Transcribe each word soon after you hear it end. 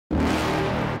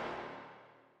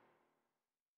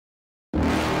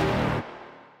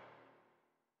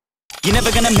You're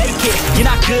never gonna make it, you're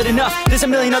not good enough. There's a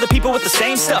million other people with the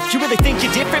same stuff. You really think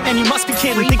you're different? Man, you must be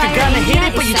kidding. Think you're gonna hit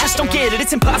it, but you just don't get it.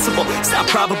 It's impossible, it's not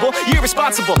probable, you're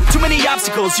irresponsible. Too many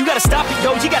obstacles, you gotta stop it,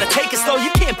 yo. You gotta take it slow,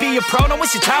 you can't be a pro. Don't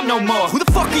waste your time no more. Who the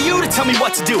fuck are you to tell me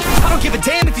what to do? I don't give a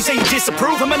damn if you say you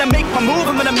disapprove. I'm gonna make my move,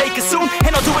 I'm gonna make it soon.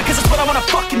 And I'll do it cause it's what I wanna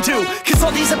fucking do. Cause all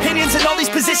these opinions and all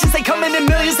these positions, they come in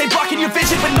millions, they blocking your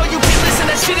vision. But no, you can't listen,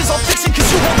 that shit is all fiction. Cause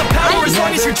you hold the power as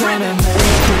long as you're dreaming.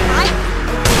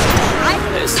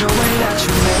 There's no way that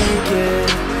you make it,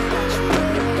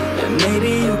 and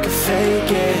maybe you can fake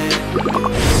it,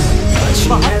 but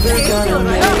you're never gonna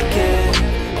make it.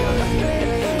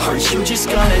 Aren't you just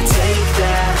gonna take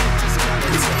that?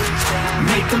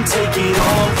 Make them take it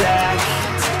all back.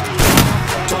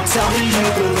 Don't tell me you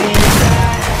believe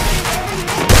that.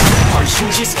 Aren't you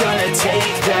just gonna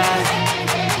take that?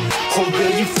 Or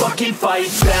will you fucking fight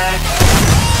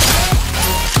back?